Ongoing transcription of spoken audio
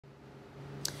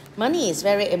Money is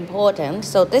very important.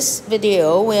 So this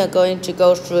video, we are going to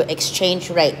go through exchange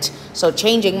rate. So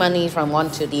changing money from one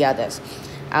to the others.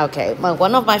 Okay,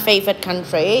 one of my favorite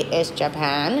country is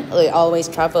Japan. We always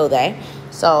travel there.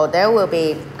 So there will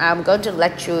be, I'm going to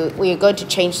let you, we're going to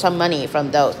change some money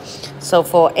from those. So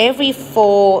for every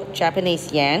 4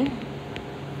 Japanese yen,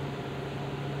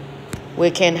 we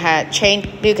can have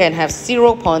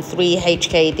 0.3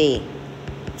 HKD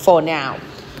for now.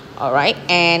 All right,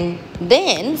 and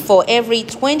then for every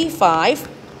 25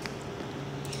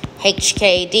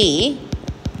 HKD,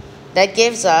 that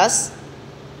gives us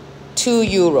 2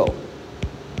 euro.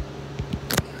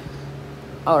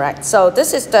 All right, so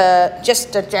this is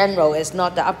just the general, it's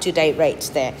not the up-to-date rates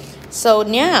there. So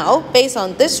now, based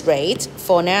on this rate,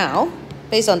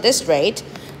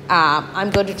 I'm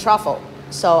going to truffle.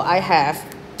 So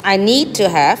I need to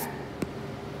have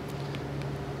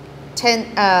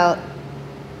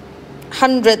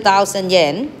 100,000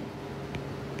 yen.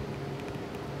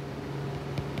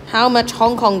 How much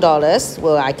Hong Kong dollars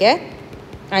will I get?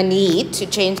 I need to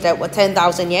change that with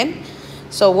 10,000 yen.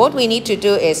 So what we need to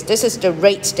do is, this is the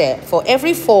rate there. For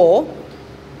every 4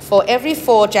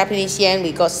 Japanese yen,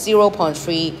 we got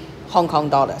 0.3 Hong Kong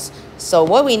dollars. So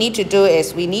what we need to do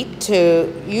is, we need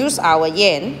to use our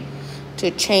yen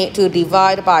to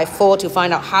divide by 4 to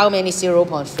find out how many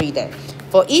 0.3 there.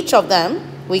 For each of them,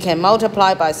 we can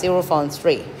multiply by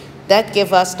 0.3. That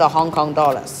gives us the Hong Kong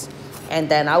dollars. And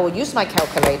then I will use my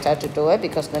calculator to do it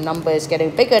because the number is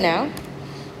getting bigger now.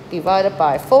 Divided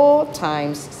by 4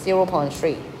 times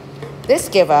 0.3. This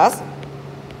gives us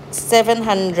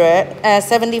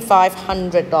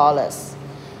 $7,500.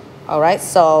 All right,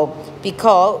 so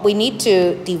because we need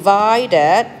to divide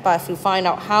it by, to find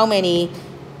out how many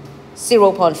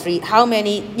 0.3, how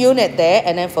many unit there,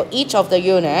 and then for each of the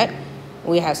unit,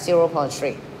 we have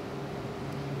 0.3.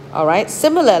 All right,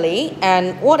 similarly,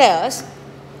 and what else?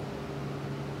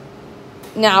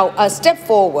 Now, a step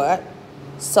forward.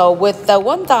 So with the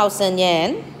 1,000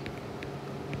 yen,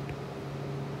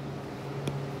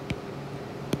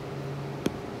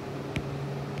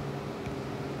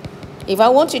 if I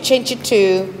want to change it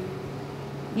to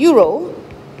euro,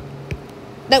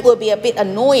 that will be a bit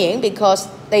annoying because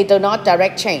they do not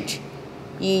direct change.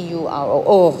 EURO.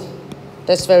 Oh,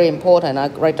 that's very important. I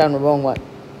write down the wrong one.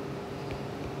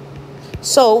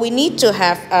 So we need to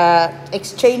have an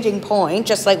exchanging point,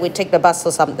 just like we take the bus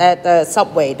or something, the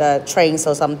subway, the trains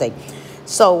or something.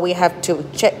 So we have to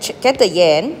get the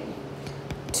yen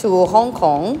to Hong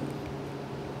Kong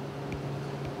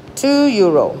to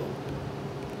euro.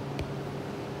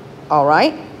 All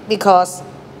right, because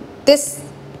this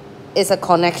is a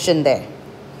connection there.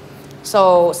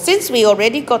 So since we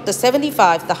already got the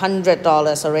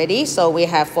 $100 already, so we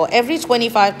have for every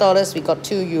 $25 we got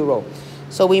 2 euro.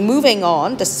 So we're moving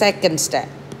on the second step.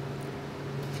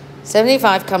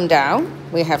 75 come down.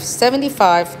 We have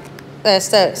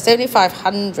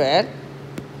 7,500.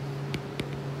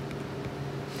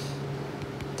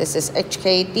 This is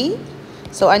HKD.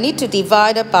 So I need to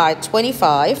divide it by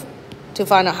 25 to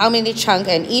find out how many chunks,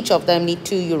 and each of them need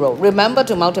 2 euro. Remember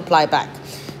to multiply back.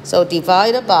 So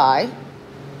divided by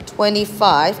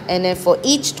 25, and then for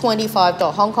each 25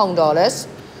 Hong Kong dollars,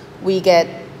 we get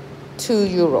 2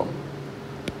 euro.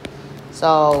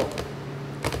 So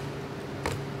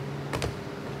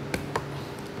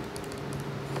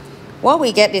what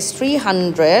we get is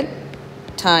 300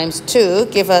 times 2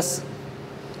 give us,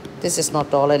 this is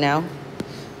not dollar now,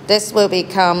 this will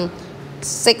become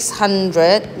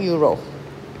 600 euro.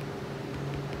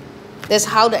 That's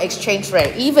how the exchange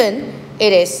rate, even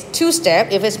it is 2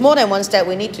 steps, if it's more than 1 step,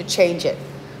 we need to change it.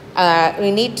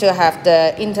 We need to have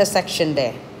the intersection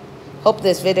there. Hope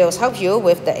this video helps you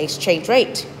with the exchange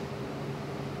rate.